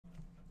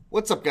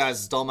What's up,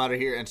 guys? It's Matter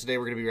here, and today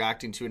we're going to be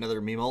reacting to another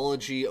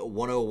Memology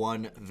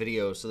 101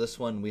 video. So this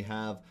one we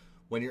have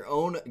when your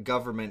own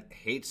government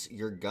hates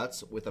your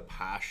guts with a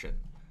passion.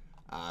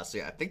 So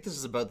yeah, I think this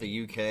is about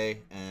the UK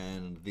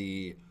and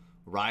the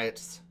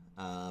riots,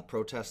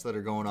 protests that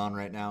are going on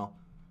right now.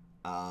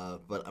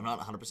 But I'm not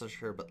 100%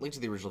 sure, but link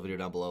to the original video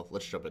down below.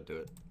 Let's jump into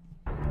it.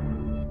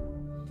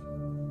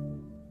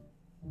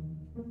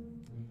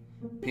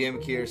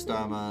 PM Keir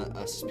Starmer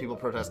says people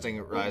protesting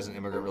rise in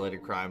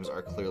immigrant-related crimes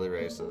are clearly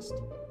racist.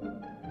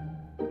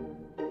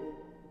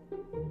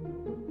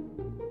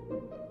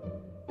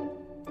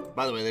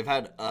 By the way, they've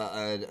had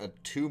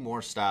two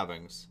more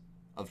stabbings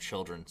of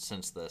children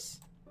since this.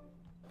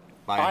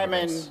 I'm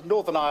in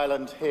Northern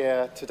Ireland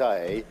here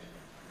today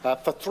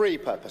for three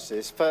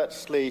purposes.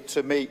 Firstly,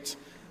 to meet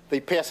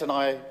the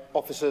PSNI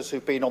officers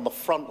who've been on the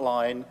front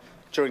line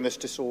during this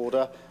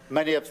disorder.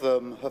 Many of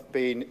them have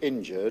been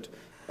injured.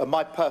 And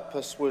my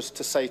purpose was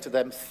to say to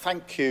them,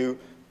 thank you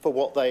for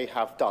what they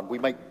have done. We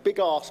make big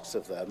asks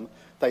of them,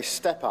 they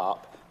step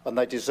up, and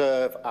they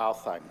deserve our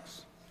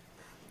thanks.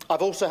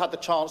 I've also had the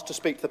chance to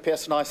speak to the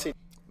PSNI.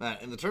 Man,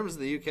 in the terms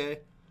of the UK,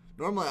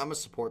 normally I'm a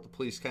support the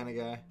police kind of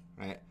guy,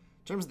 right?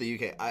 In terms of the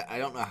UK, I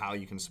don't know how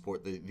you can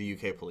support the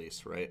UK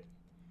police, right?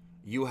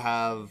 You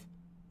have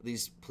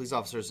these police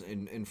officers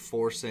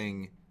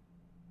enforcing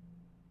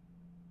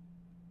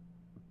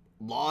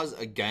laws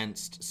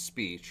against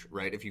speech,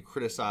 right? If you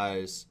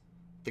criticize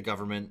the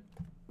government,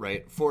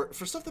 right, for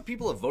stuff that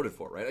people have voted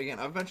for, right? Again,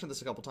 I've mentioned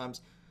this a couple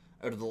times.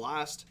 Out of the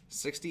last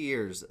 60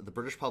 years, the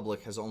British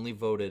public has only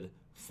voted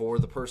for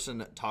the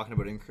person talking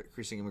about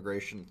increasing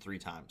immigration 3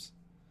 times.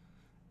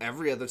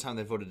 Every other time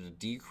they voted to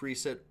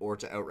decrease it or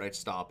to outright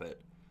stop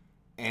it.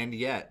 And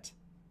yet,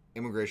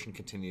 immigration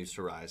continues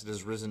to rise. It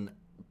has risen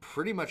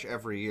pretty much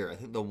every year. I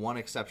think the one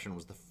exception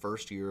was the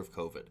first year of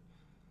COVID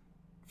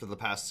for the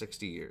past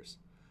 60 years.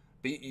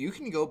 But you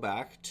can go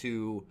back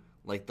to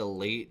like the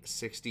late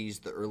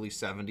 60s, the early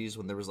 70s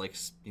when there was like,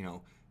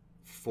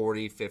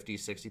 40, 50,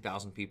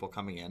 60,000 people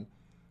coming in.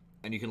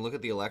 And you can look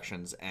at the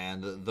elections,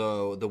 and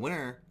the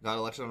winner got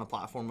elected on a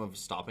platform of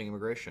stopping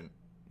immigration.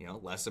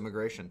 Less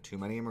immigration, too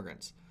many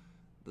immigrants.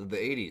 The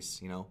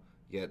 80s, you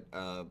get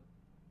a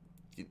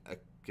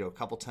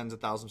couple tens of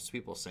thousands of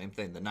people, same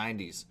thing. The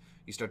 90s,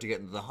 you start to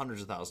get into the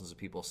hundreds of thousands of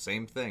people,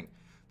 same thing.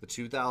 The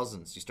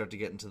 2000s, you start to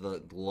get into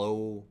the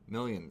low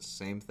millions,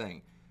 same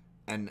thing.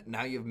 And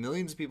now you have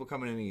millions of people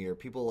coming in a year.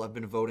 People have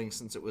been voting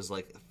since it was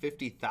like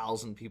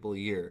 50,000 people a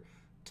year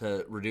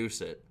to reduce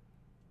it.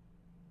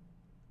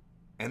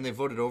 And they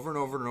voted over and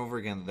over and over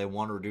again that they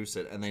want to reduce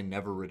it, and they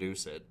never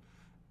reduce it.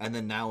 And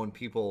then now when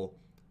people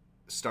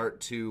start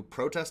to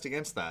protest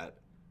against that,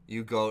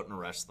 you go out and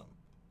arrest them,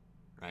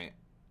 right?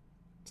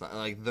 So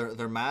like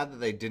they're mad that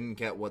they didn't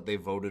get what they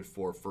voted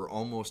for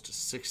almost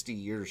 60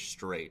 years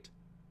straight.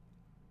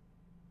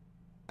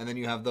 And then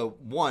you have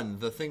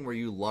the thing where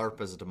you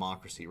LARP as a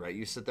democracy, right?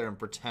 You sit there and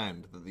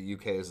pretend that the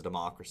UK is a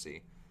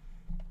democracy.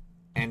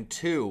 And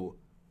 2,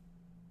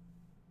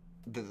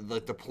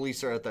 the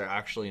police are out there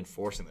actually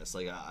enforcing this.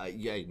 Like,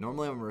 yeah,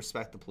 normally I'm a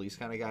respect the police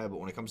kind of guy, but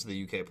when it comes to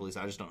the UK police,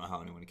 I just don't know how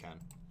anyone can.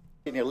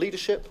 Senior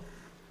leadership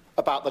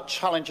about the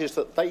challenges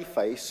that they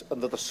face and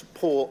the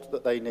support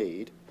that they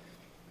need.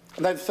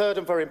 And then third,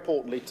 and very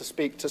importantly, to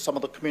speak to some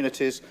of the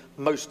communities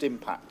most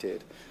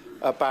impacted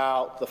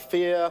about the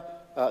fear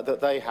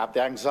that they have,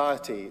 the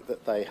anxiety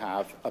that they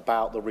have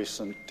about the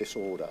recent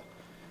disorder.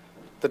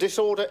 The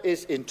disorder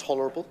is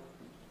intolerable.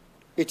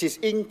 It is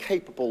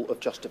incapable of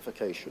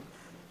justification.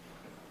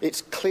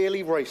 It's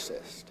clearly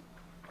racist,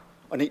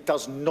 and it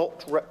does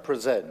not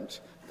represent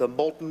the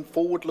modern,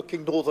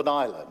 forward-looking Northern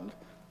Ireland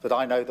that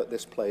I know that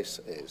this place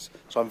is.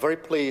 So I'm very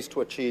pleased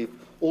to achieve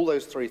all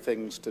those 3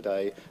 things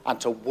today, and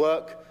to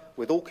work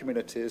with all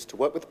communities, to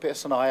work with the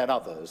PSNI and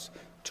others,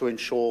 to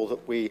ensure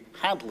that we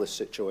handle this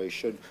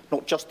situation,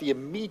 not just the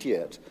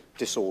immediate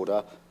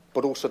disorder,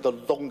 but also the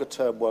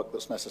longer-term work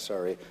that's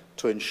necessary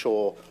to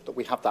ensure that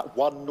we have that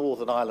one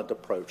Northern Ireland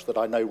approach that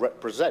I know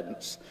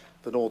represents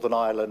the Northern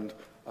Ireland,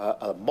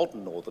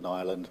 modern Northern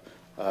Ireland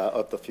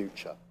of the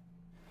future.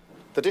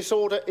 The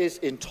disorder is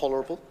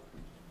intolerable.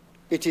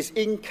 It is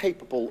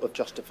incapable of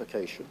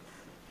justification.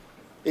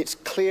 It's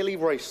clearly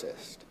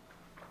racist.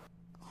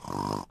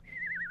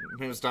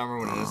 Starmer,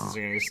 when innocents are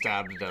going to get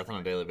stabbed to death on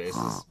a daily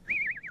basis.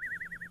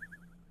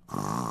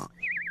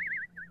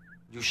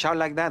 You shout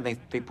like that,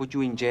 they put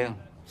you in jail.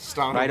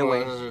 Starmer right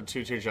away.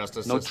 Two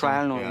justice No system.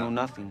 trial, no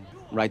nothing.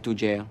 Right to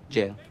jail,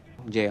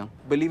 jail.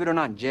 Believe it or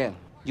not, jail.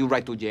 You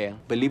right to jail.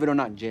 Believe it or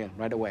not, jail.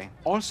 Right away.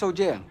 Also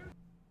jail.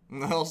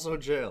 Also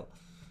jail.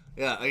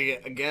 Yeah,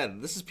 again,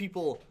 this is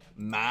people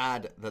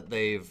mad that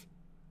they've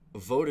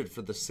voted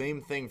for the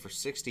same thing for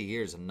 60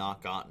 years and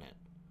not gotten it,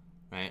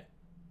 right?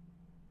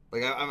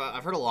 Like,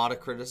 I've heard a lot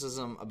of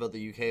criticism about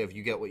the UK of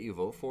you get what you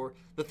vote for.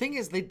 The thing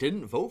is, they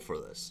didn't vote for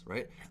this,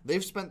 right?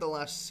 They've spent the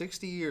last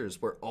 60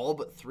 years where all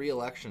but 3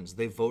 elections,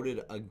 they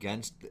voted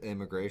against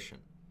immigration.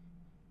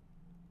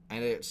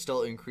 And it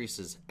still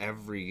increases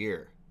every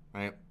year,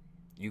 right?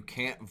 You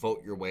can't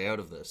vote your way out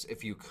of this.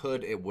 If you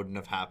could, it wouldn't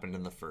have happened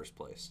in the first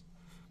place.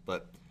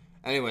 But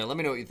Anyway, let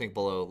me know what you think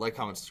below. Like,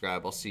 comment,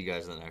 subscribe. I'll see you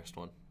guys in the next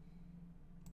one.